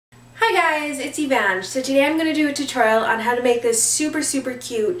Hi guys, it's Evange. So today I'm going to do a tutorial on how to make this super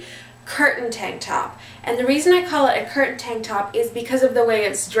cute curtain tank top. And the reason I call it a curtain tank top is because of the way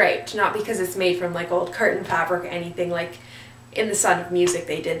it's draped, not because it's made from like old curtain fabric or anything. Like in The Sound of Music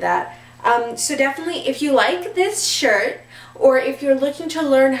they did that. So definitely if you like this shirt, or if you're looking to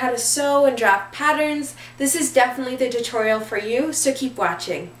learn how to sew and draft patterns, this is definitely the tutorial for you, so keep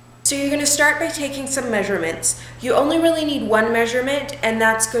watching. So you're going to start by taking some measurements. You only really need one measurement, and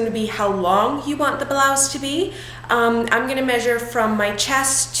that's going to be how long you want the blouse to be. I'm going to measure from my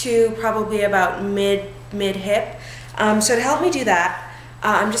chest to probably about mid-hip. So to help me do that,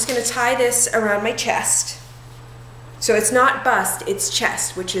 I'm just going to tie this around my chest. So it's not bust, it's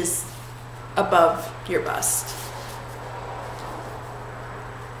chest, which is above your bust.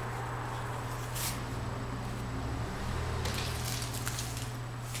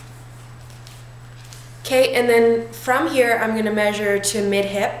 Okay, and then from here I'm going to measure to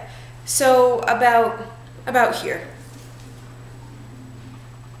mid-hip, so about here.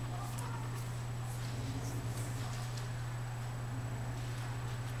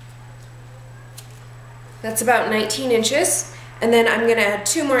 That's about 19 inches, and then I'm going to add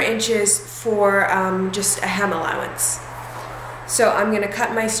 2 more inches for just a hem allowance. So I'm going to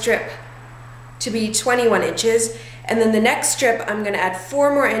cut my strip to be 21 inches, and then the next strip I'm going to add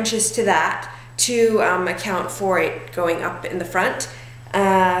 4 more inches to that to account for it going up in the front.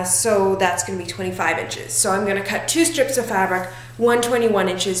 So that's going to be 25 inches. So I'm going to cut 2 strips of fabric, one 21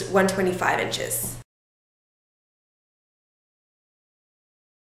 inches, one 25 inches.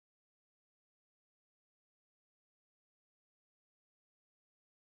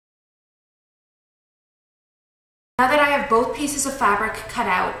 Now that I have both pieces of fabric cut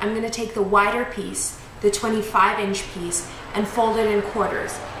out, I'm going to take the wider piece, the 25-inch piece, and fold it in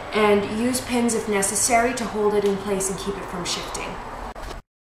quarters, and use pins if necessary to hold it in place and keep it from shifting.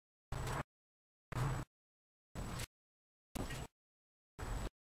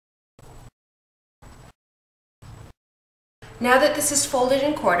 Now that this is folded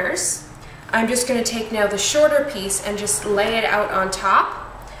in quarters, I'm just going to take now the shorter piece and just lay it out on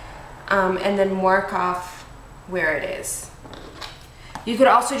top, and then mark off where it is. You could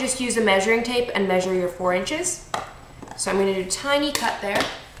also just use a measuring tape and measure your 4 inches. So I'm going to do a tiny cut there.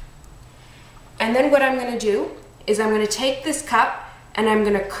 And then what I'm going to do is I'm going to take this cup and I'm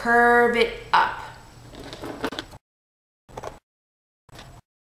going to curve it up.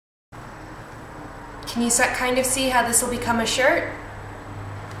 Can you kind of see how this will become a shirt?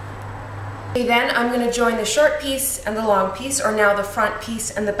 Okay, then I'm going to join the short piece and the long piece, or now the front piece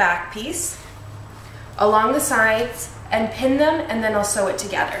and the back piece, along the sides, and pin them, and then I'll sew it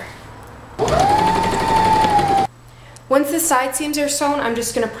together. Once the side seams are sewn, I'm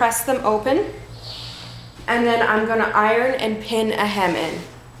just going to press them open, and then I'm going to iron and pin a hem in.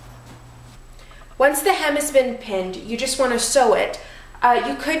 Once the hem has been pinned, you just want to sew it.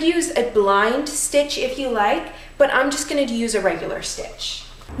 You could use a blind stitch if you like, but I'm just going to use a regular stitch.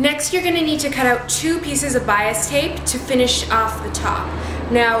 Next, you're going to need to cut out 2 pieces of bias tape to finish off the top.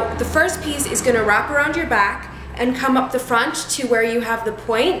 Now, the first piece is going to wrap around your back and come up the front to where you have the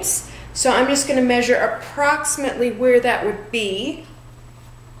points. So I'm just going to measure approximately where that would be.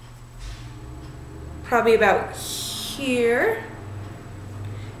 Probably about here.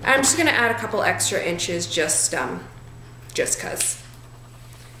 I'm just going to add a couple extra inches just cause.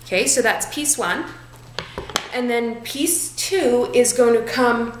 Okay, so that's piece 1. And then piece 2 is going to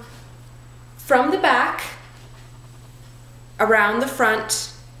come from the back, around the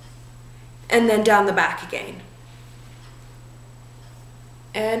front, and then down the back again.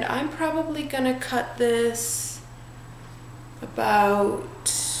 And I'm probably going to cut this about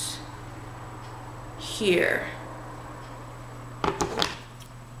here.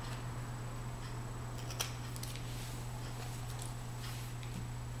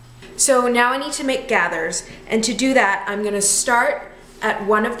 So now I need to make gathers, and to do that I'm going to start at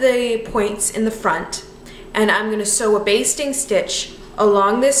one of the points in the front, and I'm going to sew a basting stitch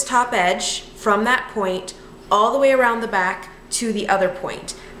along this top edge from that point all the way around the back to the other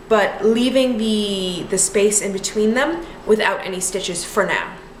point, but leaving the space in between them without any stitches for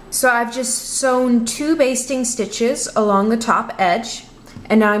now. So I've just sewn 2 basting stitches along the top edge,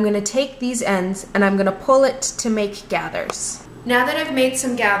 and now I'm going to take these ends and I'm going to pull it to make gathers. Now that I've made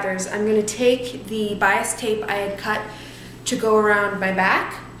some gathers, I'm going to take the bias tape I had cut to go around my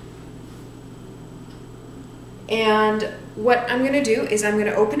back, and what I'm going to do is I'm going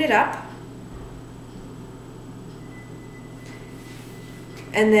to open it up,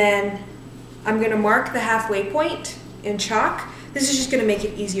 and then I'm going to mark the halfway point in chalk This is just going to make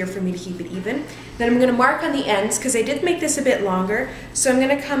it easier for me to keep it even. Then I'm going to mark on the ends because I did make this a bit longer. So I'm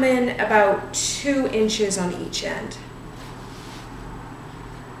going to come in about 2 inches on each end.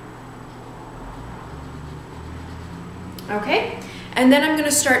 Okay, and then I'm going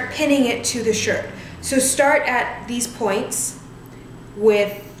to start pinning it to the shirt. So start at these points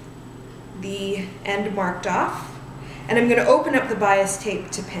with the end marked off, and I'm going to open up the bias tape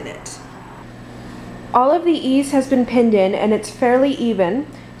to pin it. All of the ease has been pinned in and it's fairly even,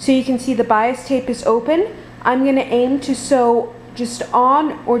 so you can see the bias tape is open. I'm going to aim to sew just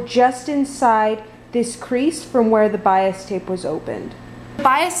on or just inside this crease from where the bias tape was opened. The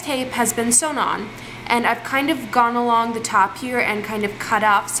bias tape has been sewn on, and I've kind of gone along the top here and kind of cut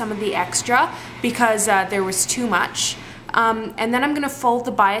off some of the extra because there was too much. And then I'm going to fold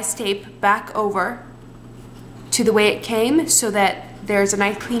the bias tape back over to the way it came so that there's a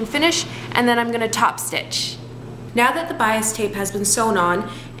nice clean finish, and then I'm going to top stitch. Now that the bias tape has been sewn on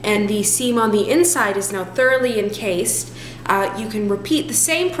and the seam on the inside is now thoroughly encased, you can repeat the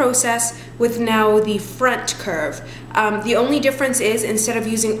same process with now the front curve. The only difference is instead of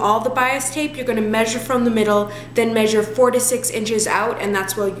using all the bias tape, you're going to measure from the middle, then measure 4 to 6 inches out, and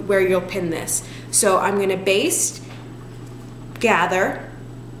that's where you'll pin this. So I'm going to baste, gather,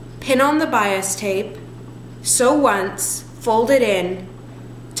 pin on the bias tape, sew once, fold it in,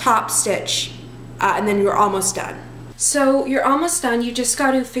 top stitch, and then you're almost done. So you're almost done. You just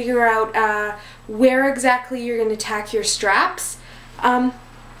got to figure out where exactly you're going to tack your straps.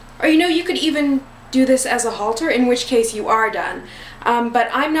 Or you could even do this as a halter, in which case you are done. But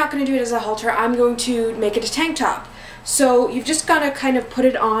I'm not going to do it as a halter. I'm going to make it a tank top. So you've just got to kind of put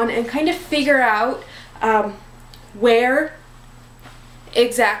it on and kind of figure out where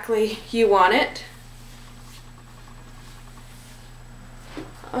exactly you want it.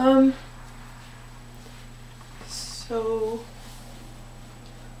 So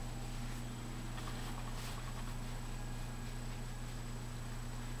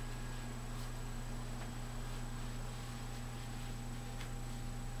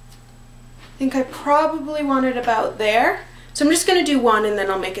I think I probably want it about there. So I'm just going to do one and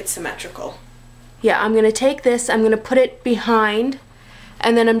then I'll make it symmetrical. Yeah, I'm going to take this, I'm going to put it behind,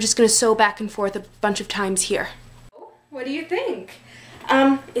 and then I'm just going to sew back and forth a bunch of times here. What do you think?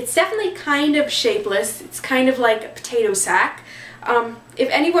 It's definitely kind of shapeless. It's kind of like a potato sack. If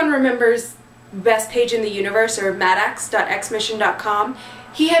anyone remembers Best Page in the Universe or Maddox.xmission.com,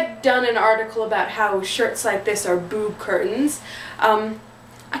 he had done an article about how shirts like this are boob curtains.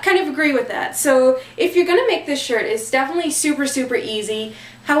 I kind of agree with that. So if you're going to make this shirt, it's definitely super, super easy.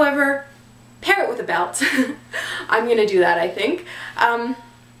 However, pair it with a belt. I'm going to do that, I think.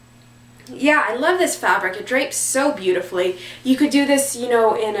 Yeah, I love this fabric. It drapes so beautifully. You could do this, in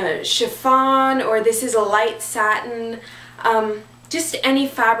a chiffon, or this is a light satin. Just any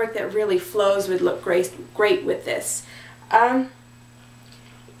fabric that really flows would look great with this.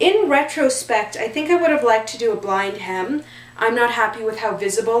 In retrospect, I think I would have liked to do a blind hem. I'm not happy with how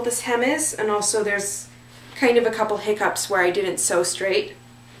visible this hem is, and also there's kind of a couple hiccups where I didn't sew straight.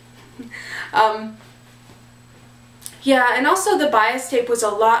 Yeah, and also the bias tape was a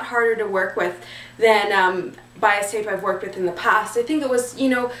lot harder to work with than bias tape I've worked with in the past. I think it was,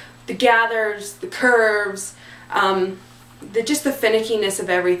 the gathers, the curves, just the finickiness of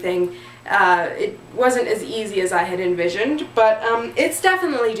everything. It wasn't as easy as I had envisioned, but it's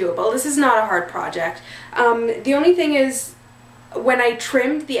definitely doable. This is not a hard project. The only thing is, when I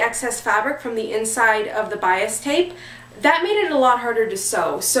trimmed the excess fabric from the inside of the bias tape, that made it a lot harder to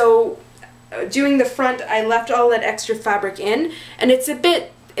sew. So doing the front, I left all that extra fabric in, and it's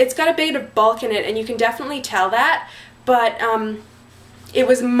got a bit of bulk in it, and you can definitely tell that, but it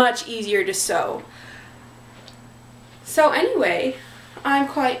was much easier to sew. So anyway, I'm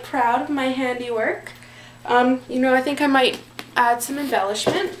quite proud of my handiwork. I think I might add some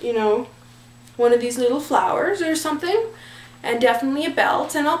embellishment, one of these little flowers or something, and definitely a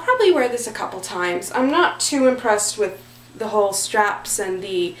belt, and I'll probably wear this a couple times. I'm not too impressed with the whole straps and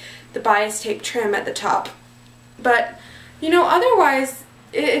the bias tape trim at the top, but otherwise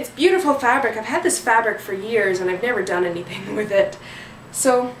it's beautiful fabric. I've had this fabric for years and I've never done anything with it.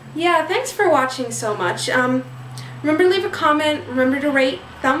 So yeah, thanks for watching so much. Remember to leave a comment, remember to rate,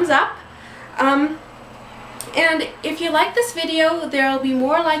 thumbs up, and if you like this video, there'll be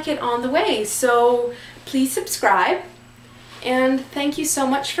more like it on the way, so please subscribe, and thank you so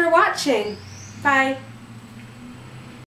much for watching. Bye.